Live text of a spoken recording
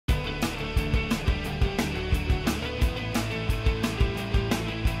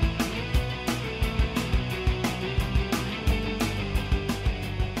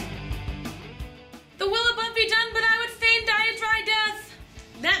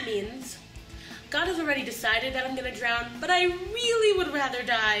means God has already decided that I'm gonna drown, but I really would rather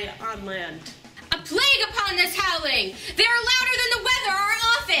die on land. A plague upon this howling! They are louder than the weather, our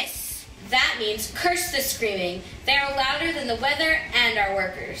office! That means curse the screaming. They are louder than the weather and our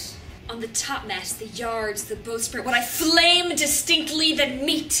workers. On the topmast, the yards, the bowsprit, when I flame distinctly, then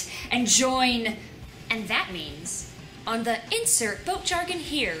meet and join. And that means, on the insert boat jargon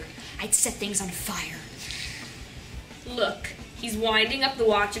here, I'd set things on fire. Look, he's winding up the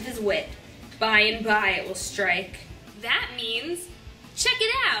watch of his wit. By and by it will strike. That means, check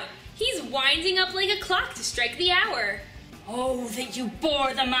it out. He's winding up like a clock to strike the hour. Oh, that you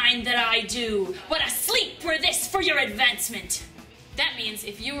bore the mind that I do. What a sleep were this for your advancement. That means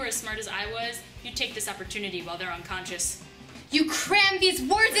if you were as smart as I was, you'd take this opportunity while they're unconscious. You cram these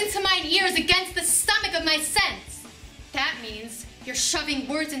words into mine ears against the stomach of my sense. That means you're shoving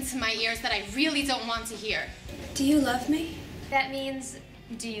words into my ears that I really don't want to hear. Do you love me? That means,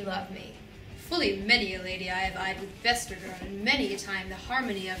 do you love me? Fully many a lady I have eyed with best regard, and many a time the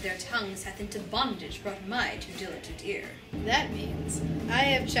harmony of their tongues hath into bondage brought my too diligent ear. That means I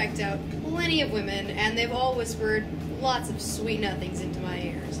have checked out plenty of women, and they've all whispered lots of sweet nothings into my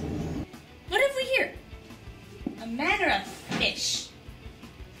ears. What have we here? A man or a fish?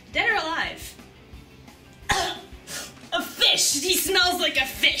 Dead or alive? A fish! He smells like a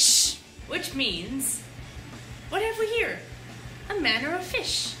fish! Which means, what have we here? A man or a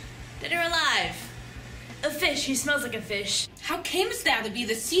fish? Dead or alive? A fish, he smells like a fish. How camest thou to be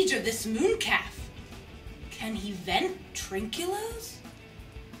the siege of this moon calf? Can he vent Trinculos?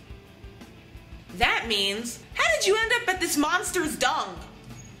 That means, how did you end up at this monster's dung?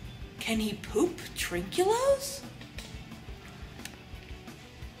 Can he poop Trinculos?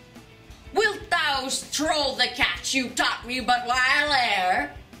 Wilt thou troll the catch you taught me but while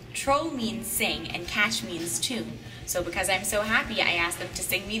ere? Troll means sing, and catch means tune. So because I'm so happy, I asked them to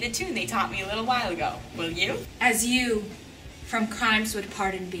sing me the tune they taught me a little while ago. Will you? As you from crimes would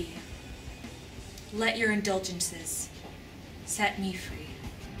pardon be, let your indulgences set me free.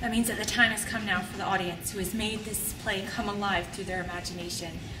 That means that the time has come now for the audience who has made this play come alive through their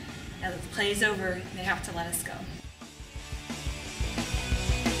imagination. Now that the play is over, they have to let us go.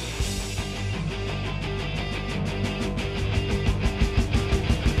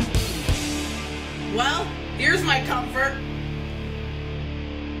 Well, here's my comfort.